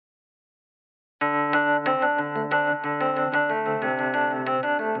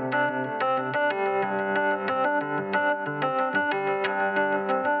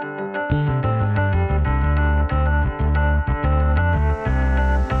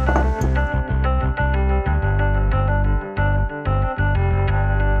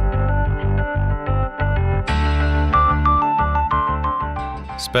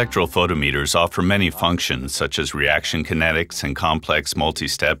Spectral photometers offer many functions such as reaction kinetics and complex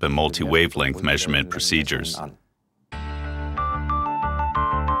multi-step and multi-wavelength measurement procedures.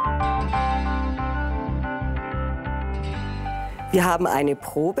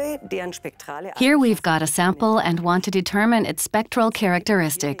 Here we've got a sample and want to determine its spectral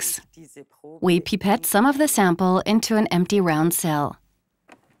characteristics. We pipette some of the sample into an empty round cell.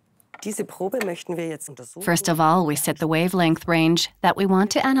 First of all, we set the wavelength range that we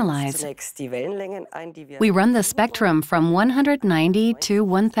want to analyze. We run the spectrum from 190 to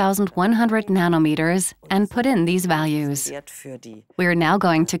 1100 nanometers and put in these values. We are now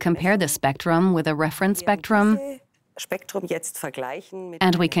going to compare the spectrum with a reference spectrum,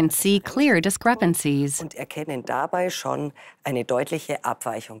 and we can see clear discrepancies.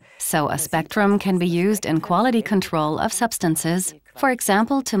 So a spectrum can be used in quality control of substances, for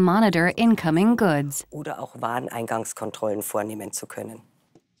example, to monitor incoming goods.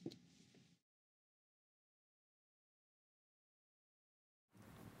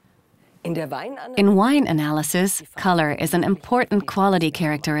 In wine analysis, color is an important quality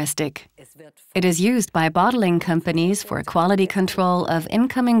characteristic. It is used by bottling companies for quality control of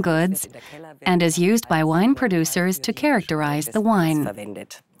incoming goods and is used by wine producers to characterize the wine.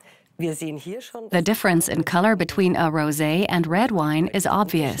 The difference in color between a rosé and red wine is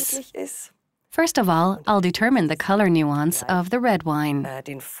obvious. First of all, I'll determine the color nuance of the red wine.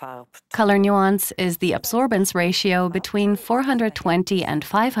 Color nuance is the absorbance ratio between 420 and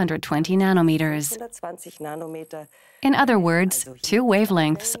 520 nanometers. In other words, two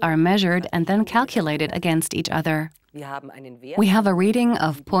wavelengths are measured and then calculated against each other. We have a reading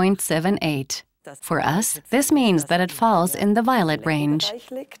of 0.78. For us, this means that it falls in the violet range.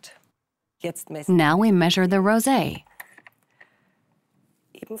 Now we measure the rosé.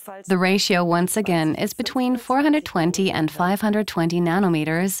 The ratio, once again, is between 420 and 520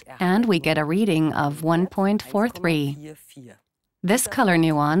 nanometers, and we get a reading of 1.43. This color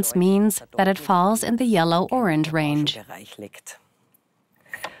nuance means that it falls in the yellow-orange range.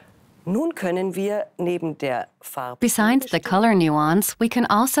 Besides the color nuance, we can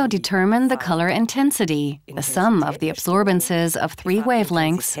also determine the color intensity. The sum of the absorbances of three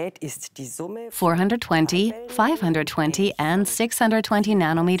wavelengths, 420, 520, and 620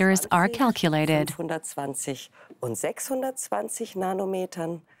 nanometers, are calculated.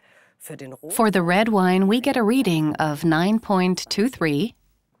 For the red wine, we get a reading of 9.23,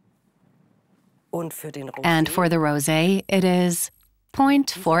 and for the rosé, it is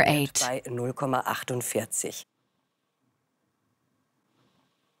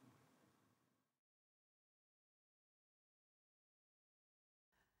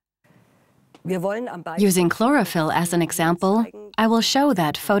Using chlorophyll as an example, I will show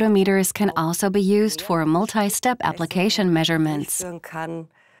that photometers can also be used for multi-step application measurements.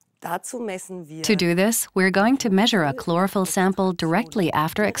 To do this, we're going to measure a chlorophyll sample directly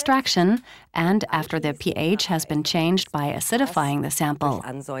after extraction and after the pH has been changed by acidifying the sample.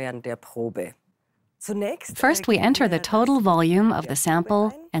 First, we enter the total volume of the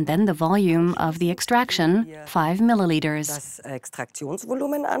sample and then the volume of the extraction, 5 milliliters.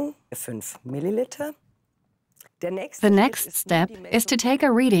 The next step is to take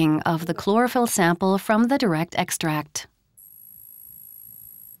a reading of the chlorophyll sample from the direct extract.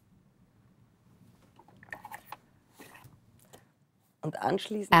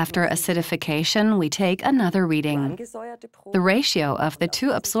 After acidification, we take another reading. The ratio of the two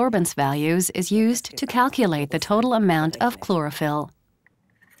absorbance values is used to calculate the total amount of chlorophyll.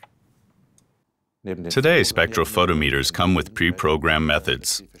 Today, spectrophotometers come with pre-programmed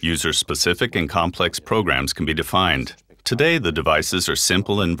methods. User-specific and complex programs can be defined. Today, the devices are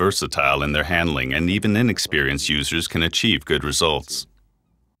simple and versatile in their handling, and even inexperienced users can achieve good results.